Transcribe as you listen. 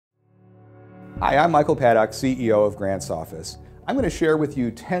Hi, I'm Michael Paddock, CEO of Grants Office. I'm going to share with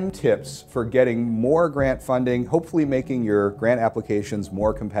you 10 tips for getting more grant funding, hopefully making your grant applications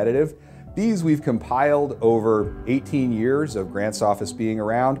more competitive. These we've compiled over 18 years of Grants Office being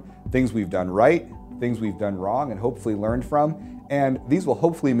around, things we've done right, things we've done wrong, and hopefully learned from. And these will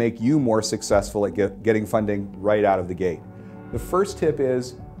hopefully make you more successful at getting funding right out of the gate. The first tip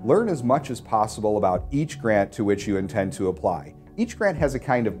is learn as much as possible about each grant to which you intend to apply. Each grant has a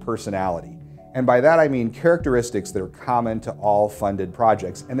kind of personality. And by that I mean characteristics that are common to all funded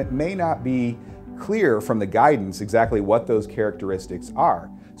projects, and it may not be clear from the guidance exactly what those characteristics are.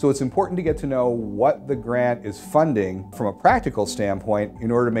 So it's important to get to know what the grant is funding from a practical standpoint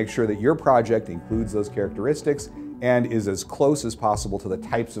in order to make sure that your project includes those characteristics and is as close as possible to the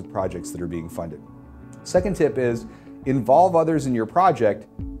types of projects that are being funded. Second tip is involve others in your project.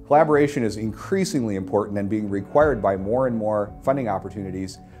 Collaboration is increasingly important and being required by more and more funding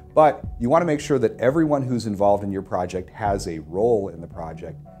opportunities. But you want to make sure that everyone who's involved in your project has a role in the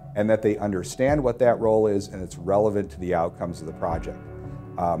project and that they understand what that role is and it's relevant to the outcomes of the project.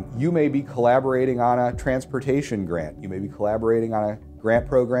 You may be collaborating on a transportation grant. You may be collaborating on a grant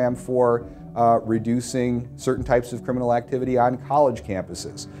program for reducing certain types of criminal activity on college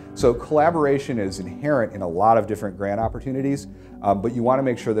campuses. So collaboration is inherent in a lot of different grant opportunities, but you want to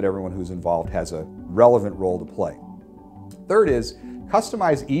make sure that everyone who's involved has a relevant role to play. Third is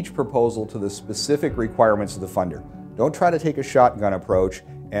customize each proposal to the specific requirements of the funder. Don't try to take a shotgun approach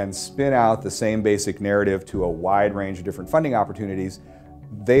and spin out the same basic narrative to a wide range of different funding opportunities.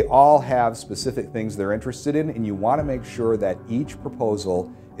 They all have specific things they're interested in, and you want to make sure that each proposal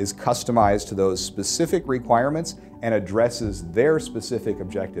is customized to those specific requirements and addresses their specific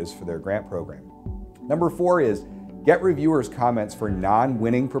objectives for their grant program. Number 4 is get reviewers' comments for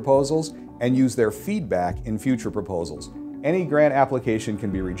non-winning proposals and use their feedback in future proposals. Any grant application can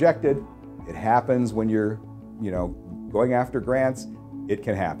be rejected. It happens when you're, going after grants. It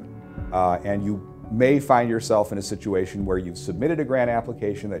can happen. And you may find yourself in a situation where you've submitted a grant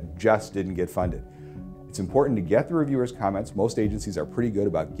application that just didn't get funded. It's important to get the reviewers' comments. Most agencies are pretty good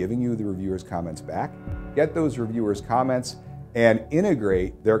about giving you the reviewers' comments back. Get those reviewers' comments and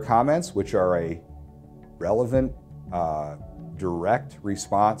integrate their comments, which are a relevant, direct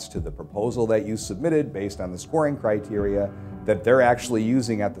response to the proposal that you submitted based on the scoring criteria that they're actually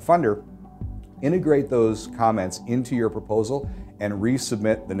using at the funder. Integrate those comments into your proposal and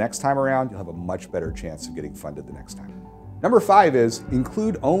resubmit the next time around. You'll have a much better chance of getting funded the next time. Number 5 is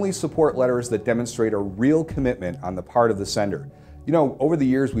include only support letters that demonstrate a real commitment on the part of the sender. Over the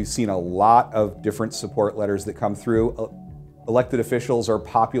years we've seen a lot of different support letters that come through. Elected officials are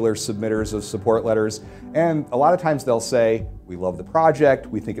popular submitters of support letters, and a lot of times they'll say, we love the project,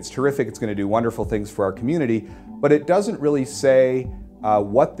 we think it's terrific, it's going to do wonderful things for our community, but it doesn't really say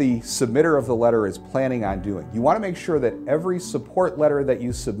what the submitter of the letter is planning on doing. You want to make sure that every support letter that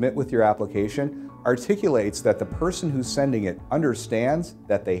you submit with your application articulates that the person who's sending it understands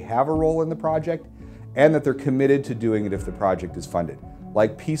that they have a role in the project and that they're committed to doing it if the project is funded.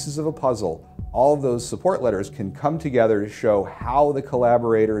 Like pieces of a puzzle, all of those support letters can come together to show how the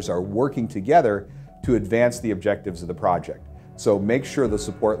collaborators are working together to advance the objectives of the project. So make sure the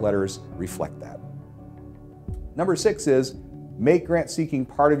support letters reflect that. Number 6 is make grant seeking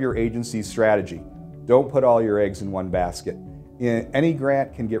part of your agency's strategy. Don't put all your eggs in one basket. Any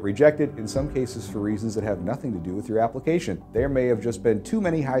grant can get rejected, in some cases for reasons that have nothing to do with your application. There may have just been too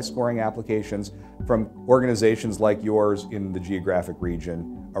many high-scoring applications from organizations like yours in the geographic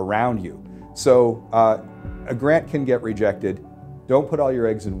region around you. So a grant can get rejected. Don't put all your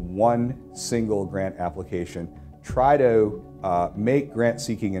eggs in one single grant application. Try to make grant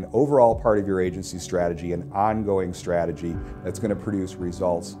seeking an overall part of your agency's strategy, an ongoing strategy that's going to produce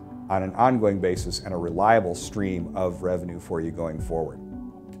results on an ongoing basis and a reliable stream of revenue for you going forward.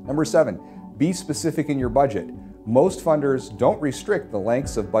 Number 7, be specific in your budget. Most funders don't restrict the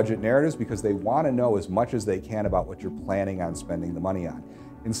lengths of budget narratives because they want to know as much as they can about what you're planning on spending the money on.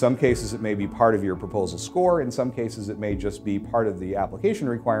 In some cases, it may be part of your proposal score. In some cases, it may just be part of the application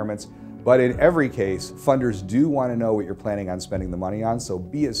requirements. But in every case, funders do want to know what you're planning on spending the money on, so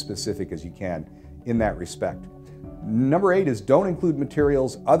be as specific as you can in that respect. Number 8 is don't include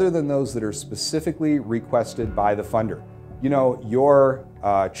materials other than those that are specifically requested by the funder. Your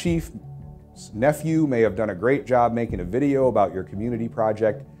chief's nephew may have done a great job making a video about your community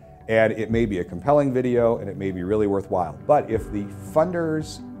project, and it may be a compelling video and it may be really worthwhile. But if the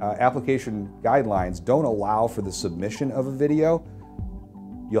funder's application guidelines don't allow for the submission of a video,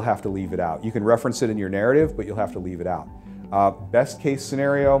 you'll have to leave it out. You can reference it in your narrative, but you'll have to leave it out. Best case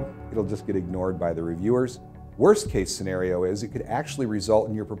scenario, it'll just get ignored by the reviewers. Worst case scenario is it could actually result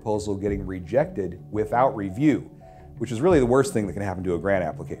in your proposal getting rejected without review, which is really the worst thing that can happen to a grant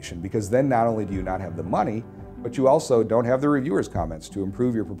application, because then not only do you not have the money, but you also don't have the reviewer's comments to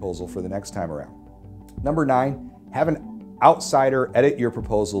improve your proposal for the next time around. Number 9, have an outsider edit your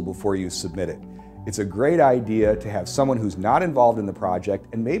proposal before you submit it. It's a great idea to have someone who's not involved in the project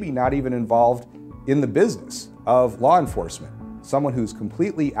and maybe not even involved in the business of law enforcement, someone who's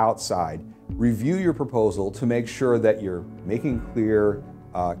completely outside, review your proposal to make sure that you're making clear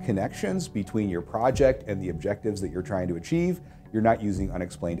connections between your project and the objectives that you're trying to achieve. You're not using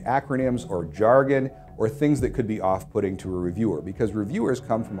unexplained acronyms or jargon or things that could be off-putting to a reviewer, because reviewers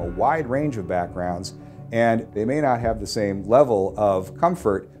come from a wide range of backgrounds and they may not have the same level of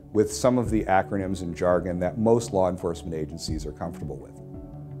comfort with some of the acronyms and jargon that most law enforcement agencies are comfortable with.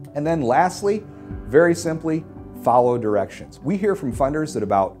 And then lastly, very simply, follow directions. We hear from funders that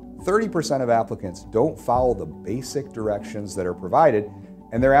about 30% of applicants don't follow the basic directions that are provided,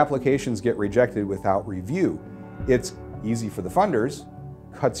 and their applications get rejected without review. It's easy for the funders,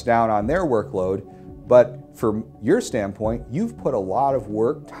 cuts down on their workload, but from your standpoint, you've put a lot of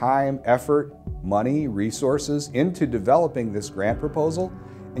work, time, effort, money, resources into developing this grant proposal,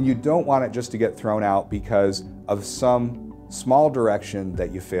 and you don't want it just to get thrown out because of some small direction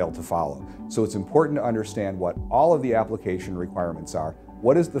that you failed to follow. So it's important to understand what all of the application requirements are.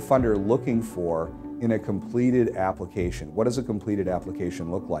 What is the funder looking for in a completed application? What does a completed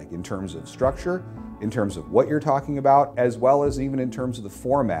application look like in terms of structure, in terms of what you're talking about, as well as even in terms of the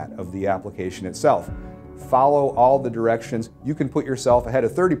format of the application itself? Follow all the directions. You can put yourself ahead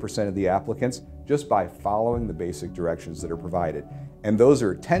of 30% of the applicants just by following the basic directions that are provided. And those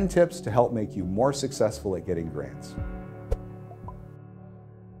are 10 tips to help make you more successful at getting grants.